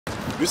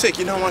You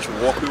taking how much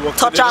walk we walk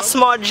Touch today? a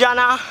small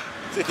Jana.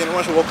 Taking how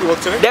much walk we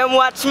walk today? Them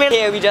watch me.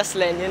 Here we just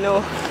learn, you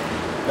know.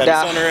 That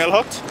the sun real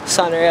hot?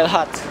 Sun real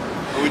hot.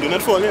 We do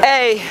not fall here.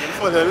 Hey!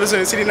 Listen,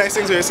 you see the nice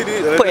things where you see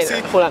the...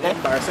 Hold on,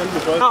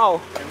 no.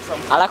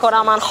 I like how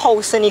that man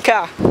house in the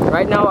car.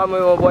 Right now I'm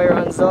with my boy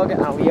Ronz dog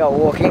and we are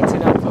walking to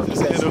that.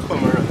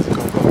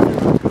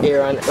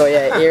 Aaron, oh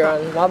yeah,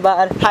 Aaron, not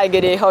bad. Hi,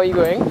 good day, how are you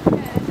going?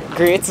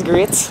 Great,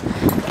 great.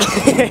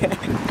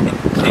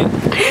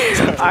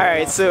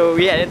 Alright, so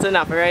we heading to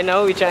Napa right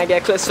now. We're trying to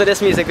get close for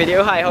this music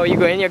video. Hi, how are you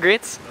going? You're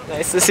great?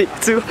 Nice to see you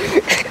too.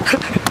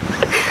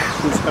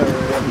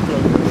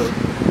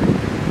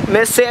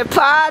 Me say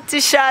party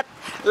shot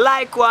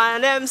like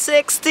one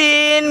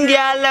M16.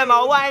 Girl, them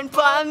a wine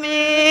for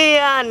me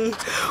and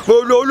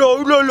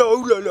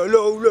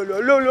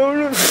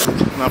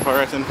Napa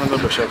right in front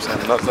of the shops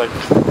and that's like...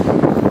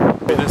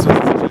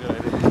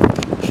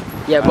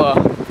 Yeah, but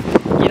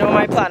you know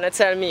my partner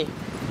tell me,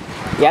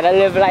 you gotta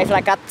live life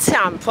like a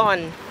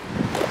tampon.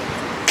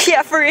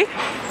 Carefree.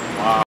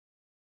 Wow.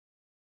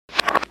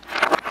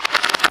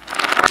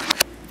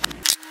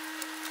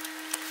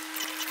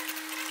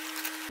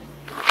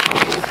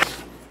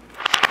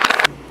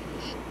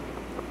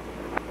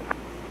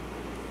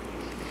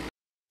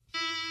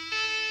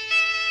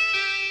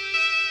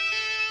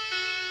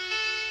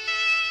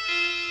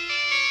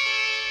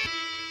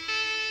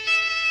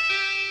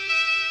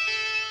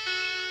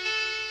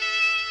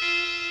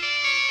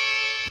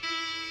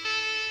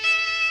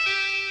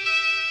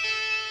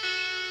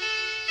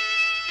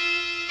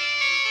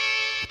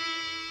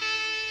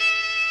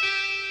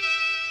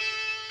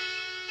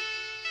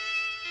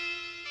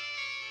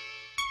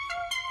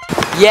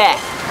 Yeah.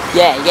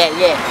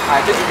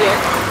 Alright, this is it.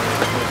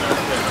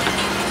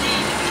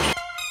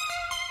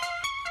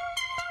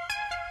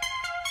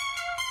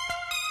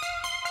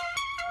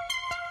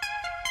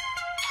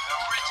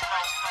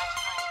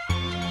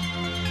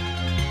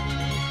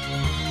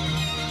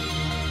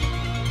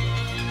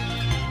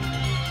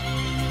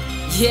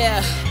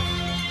 Yeah.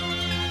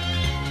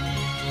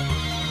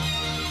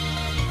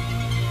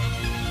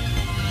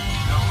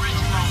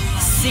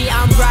 See,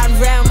 I'm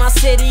riding around my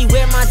city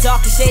with my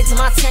darker shades and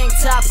my tank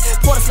top.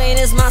 Port of Spain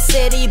is my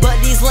city, but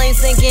these lanes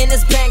thinking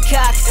it's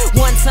Bangkok.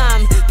 One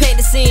time, paint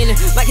the scene,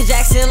 Michael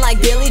Jackson like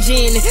Billie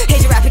Jean.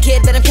 Hey, you rapping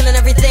kid, but I'm killing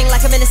everything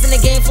like a menace in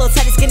the game. Flow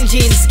tight as skinny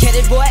jeans. Get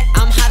it, boy?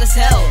 I'm hot as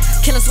hell.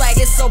 Killing swag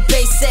is so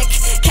basic.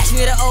 Catch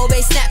me with the old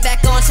base, snap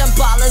back on some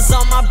ballers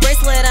on my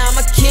bracelet.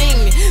 I'm a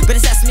king, but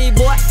it's that's me,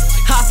 boy.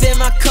 Hop in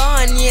my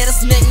car and yeah,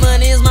 this make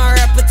money is my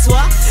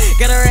repertoire.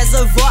 Got a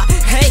reservoir.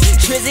 Hey,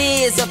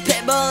 Trizzy is a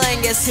pit bull and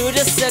guess who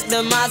just took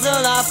the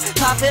muzzle off?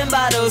 Popping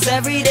bottles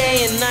every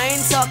day and I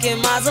ain't talking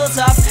muzzle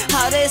top.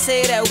 How they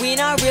say that we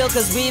not real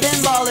cause we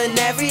been ballin'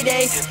 every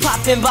day.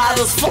 Popping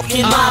bottles,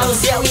 fucking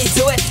models, yeah we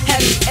do it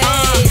heavy.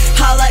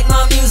 I like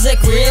my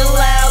music real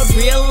loud,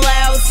 real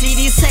loud. See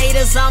these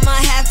haters, I'ma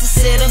have to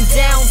sit them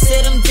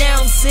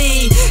down,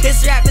 see.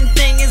 This rapping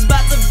thing is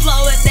about to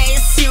blow it. They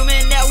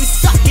assuming that we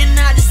suckin',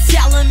 I just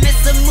tell them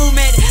it's a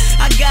movement.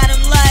 I got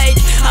them like,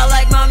 I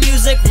like my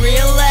music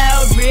real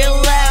loud, real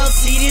loud.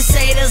 See these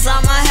haters,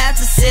 I'ma have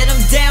to sit them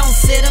down,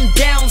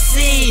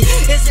 see.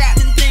 This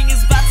rapping thing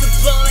is about to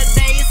blow it.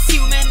 They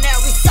assuming that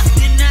we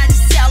suckin', I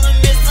just tell them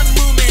it's a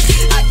movement.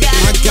 I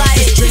got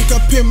this drink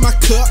up in my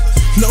cup,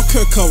 no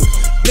Kirko.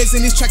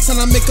 Blazing these tracks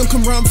and I make them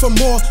come round for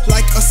more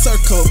like a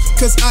circle.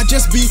 Cause I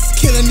just be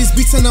killing these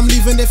beats and I'm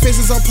leaving their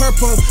faces all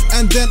purple.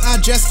 And then I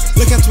just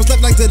look at what's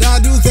left like, did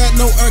I do that?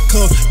 No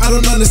Urkel. I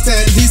don't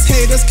understand. These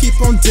haters keep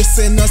on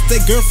dissing us.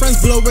 Their girlfriends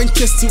blow and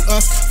kiss to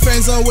us.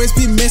 Friends always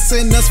be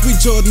missing us. We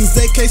Jordans,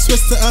 they can't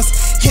switch to us.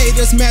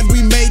 Haters mad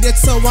we made it,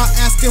 so I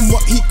ask him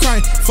what he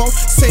crying for.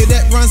 Say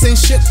that Ronz ain't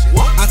shit.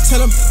 I tell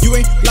him you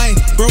ain't lying,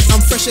 bro.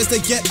 I'm fresh as they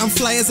get, I'm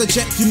fly as a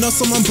jet. You know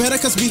someone better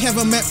cause we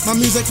haven't met. My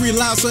music real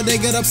loud so they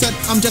get upset.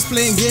 I'm just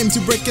playing games,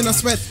 you breaking a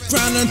sweat.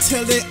 Grind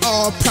until they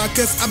all proud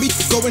cause I be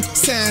going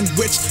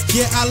sandwich.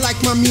 Yeah, I like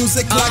my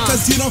music loud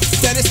cause you know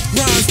that is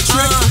Ronz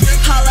trick.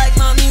 I like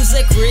my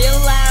music real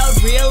loud,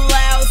 real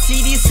loud.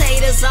 See these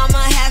haters, I'ma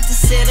have to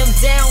sit